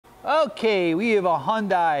Okay, we have a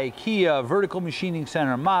Hyundai Kia Vertical Machining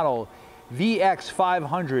Center model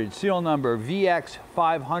VX500, serial number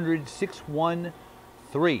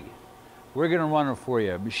VX500613. We're going to run it for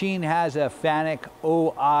you. Machine has a FANUC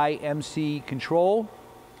OIMC control.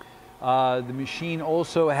 The machine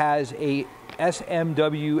also has a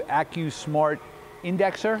SMW AccuSmart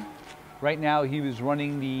indexer. Right now he was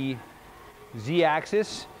running the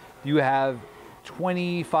Z-axis. You have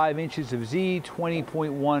 25 inches of Z,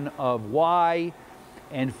 20.1 of Y,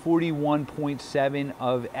 and 41.7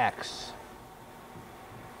 of X.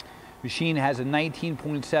 Machine has a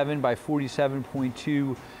 19.7 by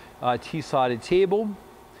 47.2 T-slotted table.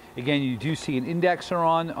 Again, you do see an indexer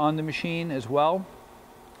on the machine as well.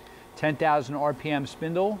 10,000 RPM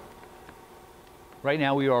spindle. Right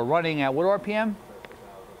now we are running at what RPM?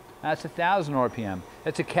 That's 1,000 RPM.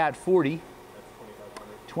 That's a Cat 40.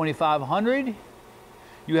 2,500.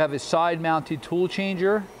 You have a side-mounted tool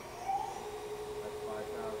changer.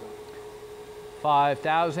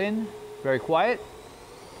 5,000. Very quiet.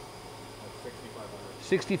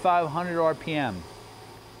 6,500 RPM.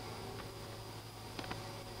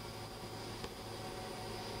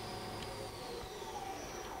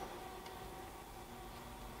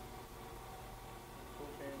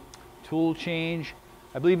 Tool change.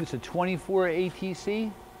 I believe it's a 24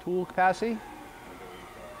 ATC tool capacity.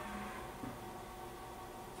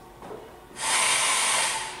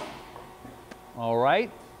 All right,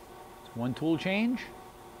 it's one tool change.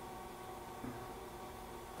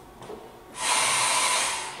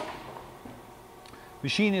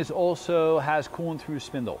 Machine also has coolant through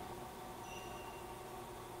spindle.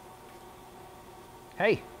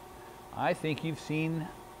 Hey, I think you've seen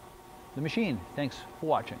the machine. Thanks for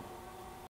watching.